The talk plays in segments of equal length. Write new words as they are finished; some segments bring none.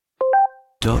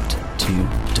Dot to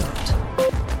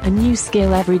dot. A new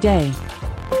skill every day.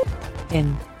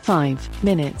 In 5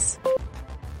 minutes.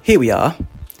 Here we are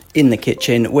in the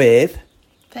kitchen with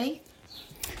Faith.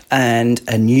 And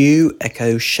a new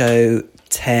Echo Show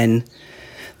 10,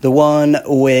 the one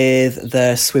with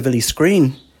the swivelly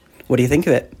screen. What do you think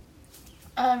of it?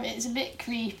 It's a bit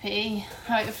creepy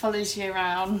how it follows you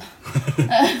around.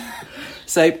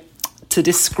 So, to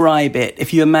describe it,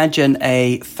 if you imagine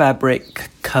a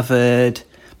fabric-covered,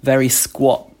 very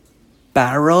squat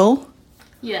barrel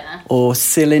Yeah. or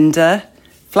cylinder,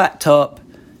 flat top,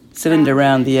 cylinder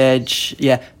around the edge.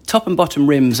 Yeah, top and bottom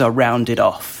rims are rounded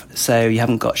off, so you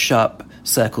haven't got sharp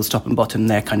circles top and bottom.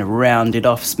 They're kind of rounded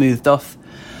off, smoothed off.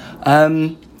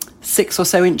 6 or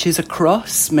so inches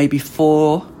across, maybe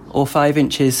 4 or 5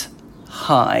 inches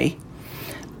high,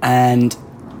 and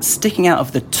sticking out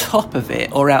of the top of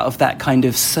it, or out of that kind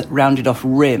of rounded off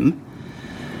rim,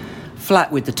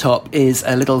 flat with the top, is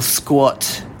a little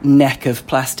squat neck of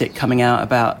plastic coming out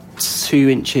about 2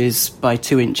 inches by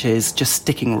 2 inches, just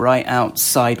sticking right out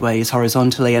sideways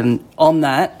horizontally, and on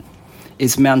that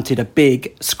is mounted a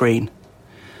big screen,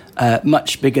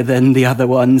 much bigger than the other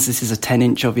ones. This is a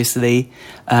 10-inch, obviously.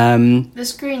 The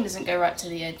screen doesn't go right to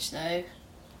the edge, though.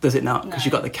 Does it not? Because No.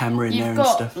 you've got the camera in there You've and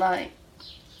got, stuff. like,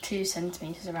 2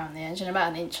 centimetres around the edge and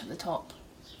about an inch at the top.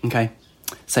 Okay.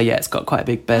 So, yeah, it's got quite a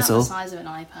big bezel. About the size of an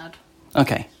iPad.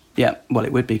 Okay. Yeah, well,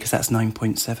 it would be because that's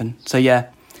 9.7. So, yeah,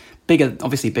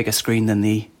 obviously bigger screen than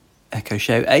the Echo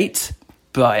Show 8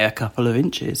 by a couple of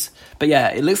inches. But, yeah,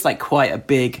 it looks like quite a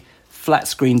big flat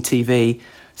screen TV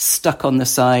stuck on the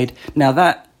side. Now,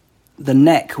 the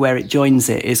neck where it joins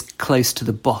it is close to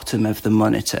the bottom of the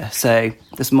monitor. So,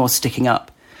 there's more sticking up.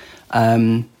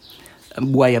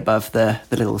 Way above the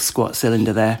little squat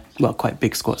cylinder there. Well, quite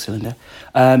big squat cylinder.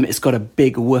 It's got a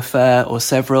big woofer or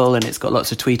several, and it's got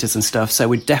lots of tweeters and stuff. So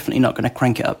we're definitely not going to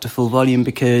crank it up to full volume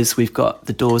because we've got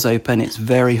the doors open. It's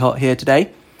very hot here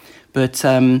today. But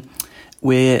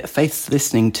Faith's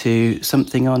listening to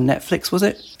something on Netflix, was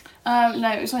it?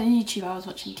 No, it was on YouTube. I was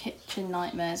watching Kitchen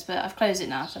Nightmares, but I've closed it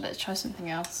now, so let's try something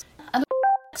else.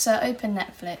 Alexa, open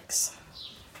Netflix.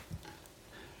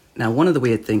 Now, one of the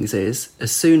weird things is,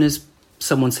 as soon as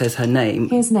someone says her name,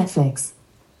 Here's Netflix.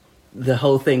 the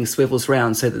whole thing swivels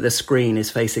round so that the screen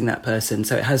is facing that person.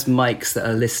 So it has mics that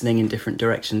are listening in different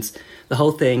directions. The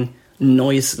whole thing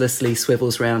noiselessly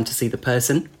swivels round to see the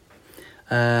person.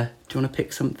 Do you want to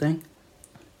pick something?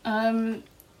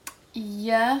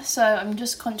 Yeah, so I'm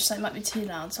just conscious that it might be too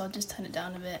loud, so I'll just turn it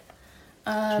down a bit.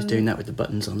 She's doing that with the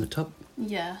buttons on the top.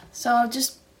 Yeah, so I'll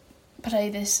just play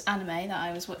this anime that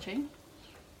I was watching.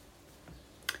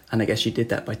 And I guess you did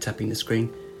that by tapping the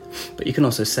screen. But you can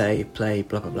also say, play,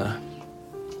 blah, blah, blah.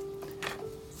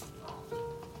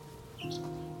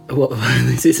 What?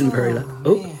 This isn't very loud.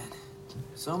 Oh, man.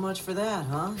 So much for that,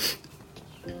 huh?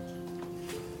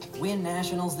 Win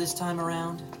nationals this time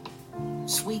around?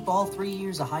 Sweep all 3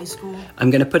 years of high school? I'm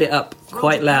going to put it up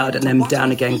quite loud and then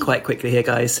down again quite quickly here,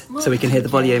 guys, so we can hear the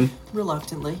volume.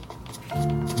 Reluctantly.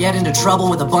 Get into trouble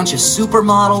with a bunch of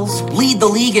supermodels, lead the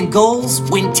league in goals,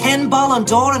 win 10 Ballon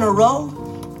d'Or in a row?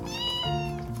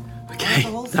 Okay,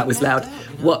 that was loud.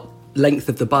 What length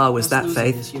of the bar was that,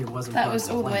 Faith? That was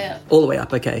all the way up. All the way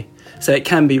up, okay. So it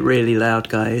can be really loud,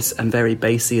 guys, and very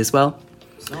bassy as well.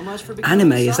 So much for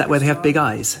Anime, is that where they have big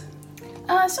eyes?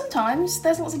 Sometimes.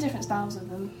 There's lots of different styles of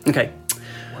them. Okay.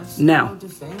 Now,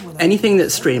 anything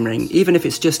that's streaming, even if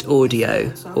it's just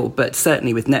audio, but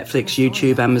certainly with Netflix,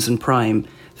 YouTube, Amazon Prime,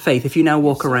 Faith, if you now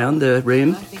walk around the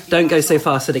room, don't go so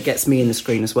fast that it gets me in the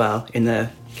screen as well, in the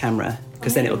camera,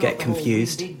 because then it'll get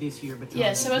confused.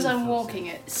 Yeah, so as I'm walking,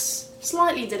 it's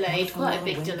slightly delayed, quite a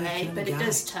big delay, but it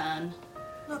does turn.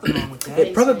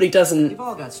 It probably doesn't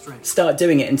start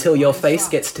doing it until your face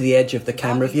gets to the edge of the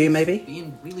camera view, maybe?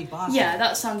 Yeah,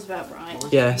 that sounds about right.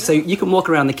 Yeah, so you can walk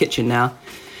around the kitchen now,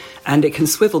 and it can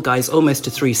swivel, guys, almost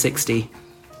to 360.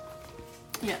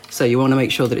 Yeah. So you want to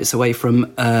make sure that it's away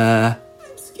from a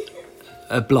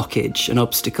blockage, an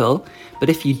obstacle. But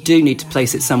if you do need to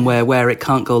place it somewhere where it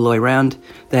can't go all the way around,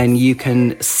 then you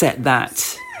can set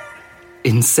that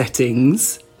in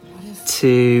settings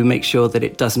to make sure that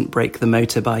it doesn't break the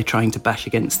motor by trying to bash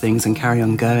against things and carry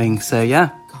on going. So yeah,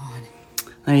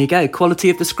 there you go. Quality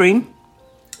of the screen?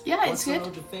 Yeah, it's good.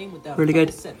 Really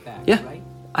good. Yeah,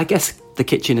 I guess the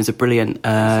kitchen is a brilliant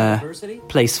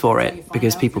place for it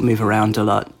because people move around a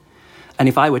lot. And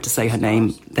if I were to say her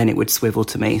name, then it would swivel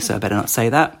to me, so I better not say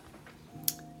that.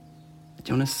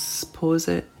 Do you want to pause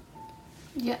it?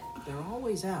 Yeah. They're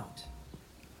always out.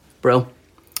 Brill.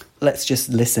 Let's just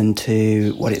listen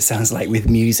to what it sounds like with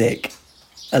music.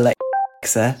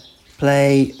 Alexa,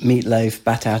 play Meatloaf,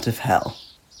 Bat Out of Hell.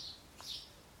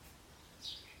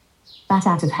 Bat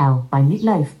Out of Hell by Meat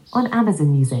Loaf on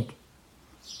Amazon Music.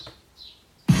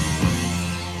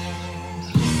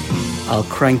 I'll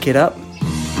crank it up.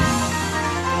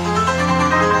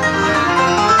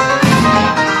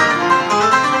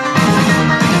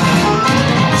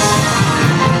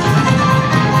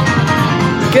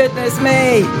 Goodness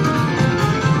me!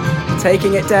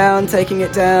 Taking it down, taking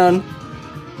it down.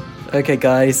 Okay,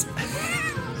 guys.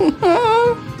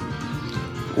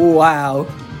 Wow.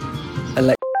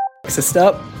 Alexa,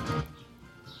 stop.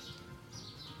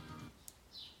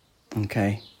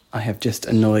 Okay, I have just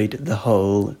annoyed the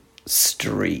whole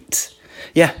street.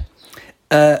 Yeah,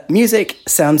 music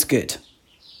sounds good.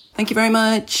 Thank you very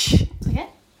much. Okay.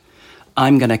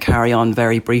 I'm going to carry on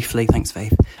very briefly. Thanks,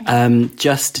 Faith.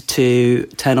 Just to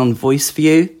turn on voice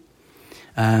view.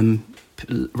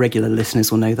 Regular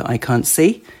listeners will know that I can't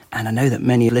see, and I know that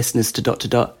many listeners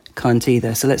to ... can't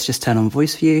either. So let's just turn on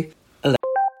voice view.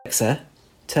 Alexa,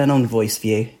 turn on voice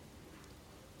view.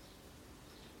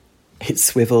 It's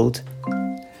swiveled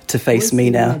to face Voice me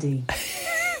view now. ready.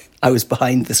 I was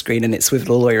behind the screen and it swiveled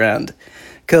all the way around.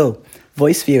 Cool.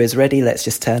 Voice view is ready. Let's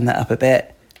just turn that up a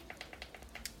bit.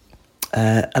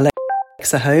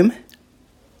 Alexa, home.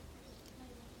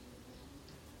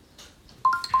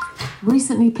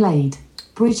 Recently played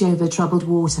Bridge Over Troubled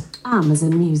Water,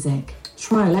 Amazon Music.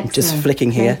 Try Alexa. Just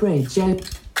flicking here. Bridge over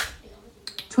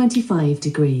 25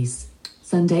 degrees.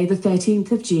 Sunday the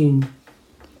 13th of June.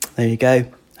 There you go.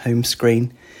 Home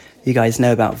screen. You guys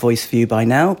know about voice view by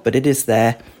now, but it is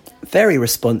there. Very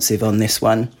responsive on this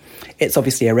one. It's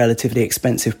obviously a relatively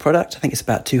expensive product. I think it's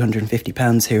about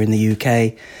 £250 here in the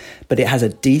UK, but it has a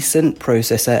decent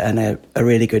processor and a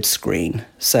really good screen.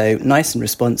 So nice and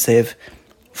responsive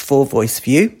for voice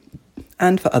view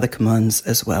and for other commands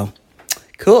as well.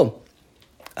 Cool.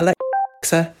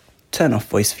 Alexa, turn off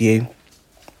voice view.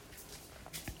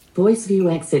 Voice view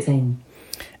exiting.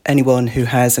 Anyone who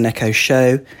has an Echo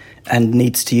Show and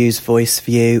needs to use voice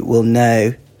view will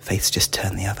know, Faith's just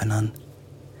turned the oven on,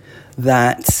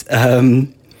 that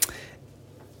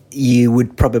you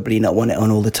would probably not want it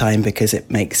on all the time because it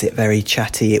makes it very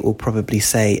chatty. It will probably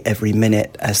say every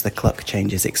minute as the clock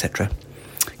changes, etc.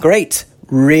 Great,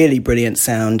 really brilliant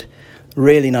sound.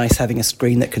 Really nice having a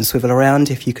screen that can swivel around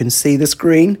if you can see the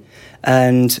screen,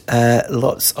 and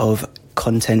lots of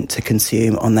content to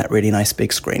consume on that really nice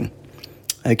big screen.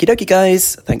 Okie dokie,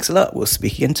 guys. Thanks a lot. We'll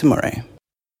speak again tomorrow.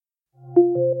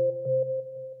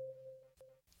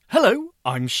 Hello,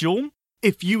 I'm Sean.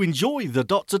 If you enjoy the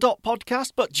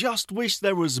podcast but just wish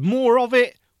there was more of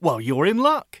it, well, you're in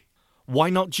luck. Why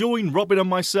not join Robin and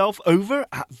myself over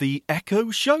at the Echo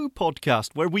Show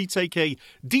podcast, where we take a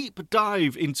deep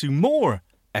dive into more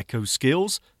Echo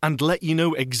skills and let you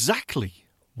know exactly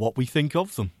what we think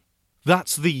of them.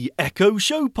 That's the Echo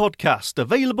Show podcast,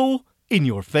 available in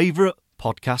your favourite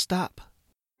podcast app.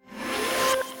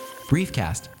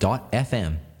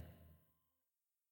 Briefcast.fm